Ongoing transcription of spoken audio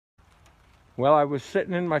Well, I was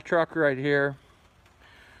sitting in my truck right here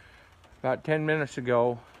about 10 minutes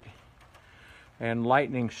ago, and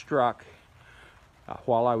lightning struck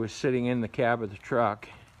while I was sitting in the cab of the truck.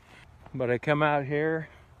 But I come out here,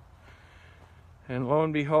 and lo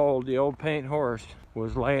and behold, the old paint horse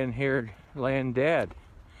was laying here, laying dead.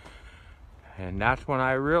 And that's when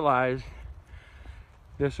I realized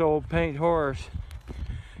this old paint horse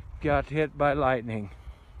got hit by lightning.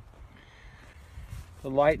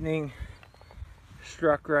 The lightning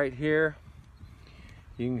struck right here.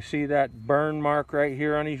 You can see that burn mark right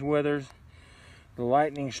here on his withers. The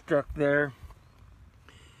lightning struck there,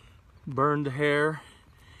 burned the hair,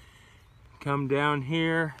 come down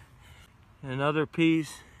here, another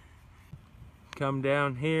piece, come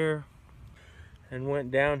down here, and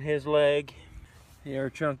went down his leg. The air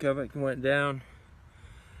chunk of it went down,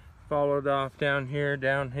 followed off down here,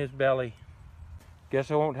 down his belly.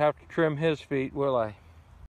 Guess I won't have to trim his feet, will I?